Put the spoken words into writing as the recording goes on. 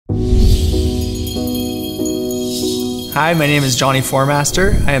Hi, my name is Johnny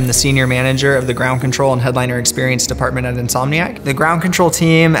Formaster. I am the Senior Manager of the Ground Control and Headliner Experience Department at Insomniac. The Ground Control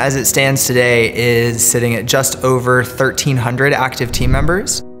team, as it stands today, is sitting at just over 1,300 active team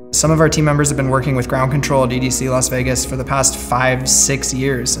members. Some of our team members have been working with Ground Control at EDC Las Vegas for the past 5-6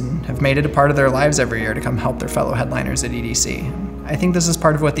 years and have made it a part of their lives every year to come help their fellow headliners at EDC. I think this is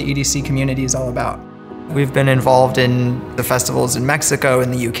part of what the EDC community is all about. We've been involved in the festivals in Mexico,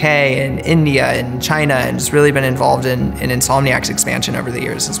 in the UK, in India, in China, and just really been involved in Insomniac's expansion over the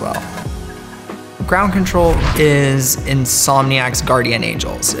years as well. Ground Control is Insomniac's guardian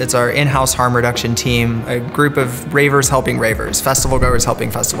angels. It's our in-house harm reduction team, a group of ravers helping ravers, festival goers helping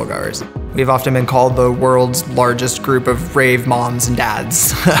festival goers. We've often been called the world's largest group of rave moms and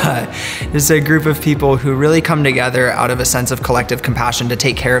dads. It's a group of people who really come together out of a sense of collective compassion to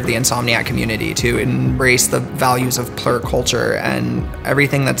take care of the Insomniac community, to embrace the values of plur culture and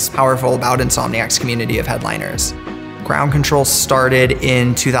everything that's powerful about Insomniac's community of headliners. Ground Control started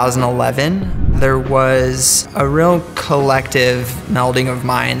in 2011. There was a real collective melding of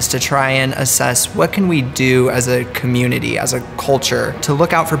minds to try and assess what can we do as a community, as a culture, to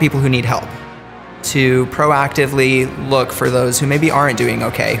look out for people who need help, to proactively look for those who maybe aren't doing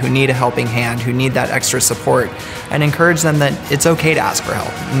okay, who need a helping hand, who need that extra support, and encourage them that it's okay to ask for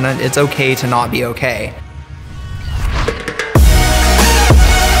help, and that it's okay to not be okay.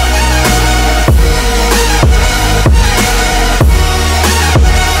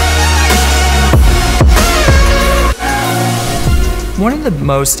 One of the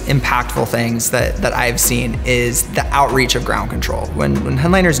most impactful things that I've seen is the outreach of Ground Control. When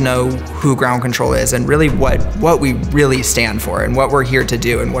headliners know who Ground Control is and really what we really stand for and what we're here to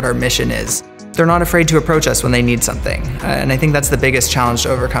do and what our mission is, they're not afraid to approach us when they need something. And I think that's the biggest challenge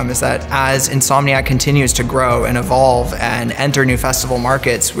to overcome, is that as Insomniac continues to grow and evolve and enter new festival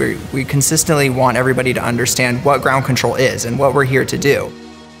markets, we consistently want everybody to understand what Ground Control is and what we're here to do.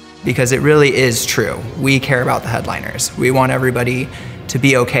 Because it really is true. We care about the headliners. We want everybody to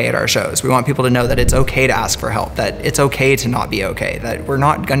be okay at our shows. We want people to know that it's okay to ask for help, that it's okay to not be okay, that we're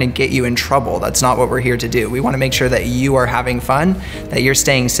not gonna get you in trouble. That's not what we're here to do. We wanna make sure that you are having fun, that you're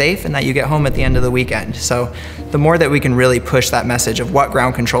staying safe, and that you get home at the end of the weekend. So the more that we can really push that message of what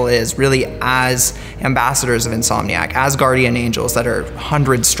Ground Control is, really as ambassadors of Insomniac, as guardian angels that are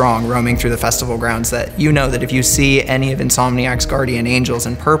hundreds strong roaming through the festival grounds, that you know that if you see any of Insomniac's guardian angels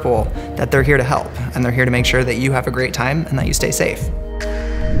in purple, that they're here to help, and they're here to make sure that you have a great time and that you stay safe.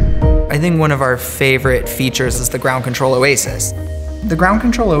 I think one of our favorite features is the Ground Control Oasis. The Ground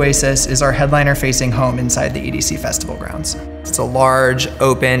Control Oasis is our headliner-facing home inside the EDC Festival grounds. It's a large,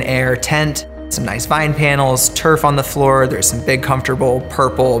 open-air tent, some nice vine panels, turf on the floor, there's some big, comfortable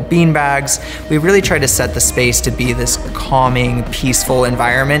purple bean bags. We really try to set the space to be this calming, peaceful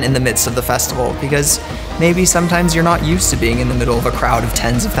environment in the midst of the festival, because maybe sometimes you're not used to being in the middle of a crowd of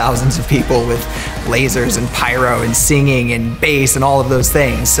tens of thousands of people with lasers and pyro and singing and bass and all of those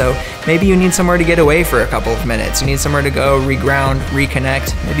things. So maybe you need somewhere to get away for a couple of minutes. You need somewhere to go reground,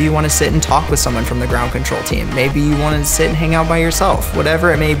 reconnect. Maybe you want to sit and talk with someone from the Ground Control team. Maybe you want to sit and hang out by yourself.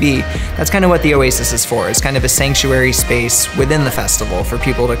 Whatever it may be, that's kind of what the Oasis is for. It's kind of a sanctuary space within the festival for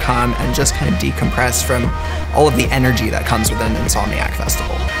people to come and just kind of decompress from all of the energy that comes with an Insomniac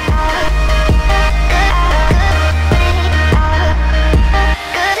festival.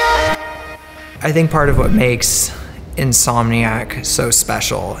 I think part of what makes Insomniac so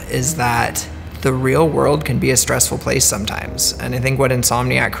special is that the real world can be a stressful place sometimes. And I think what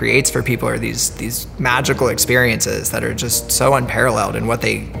Insomniac creates for people are these magical experiences that are just so unparalleled in what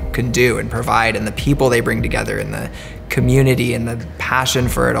they can do and provide, and the people they bring together, and the community and the passion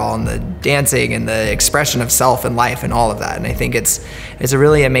for it all, and the dancing and the expression of self and life and all of that. And I think it's a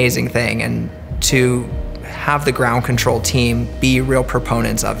really amazing thing, and to have the Ground Control team be real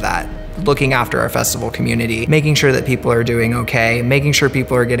proponents of that, looking after our festival community, making sure that people are doing okay, making sure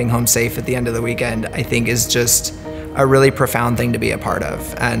people are getting home safe at the end of the weekend, I think is just a really profound thing to be a part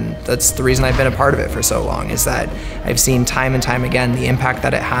of. And that's the reason I've been a part of it for so long, is that I've seen time and time again the impact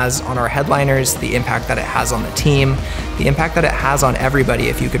that it has on our headliners, the impact that it has on the team, the impact that it has on everybody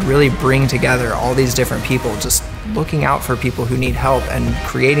if you could really bring together all these different people just looking out for people who need help and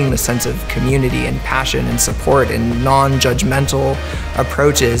creating the sense of community and passion and support and non-judgmental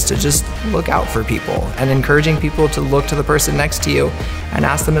approaches to just look out for people, and encouraging people to look to the person next to you and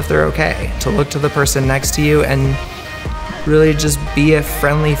ask them if they're okay, to look to the person next to you and really just be a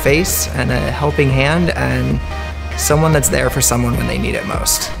friendly face and a helping hand and someone that's there for someone when they need it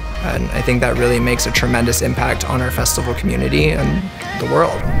most. And I think that really makes a tremendous impact on our festival community and the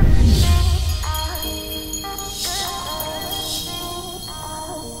world.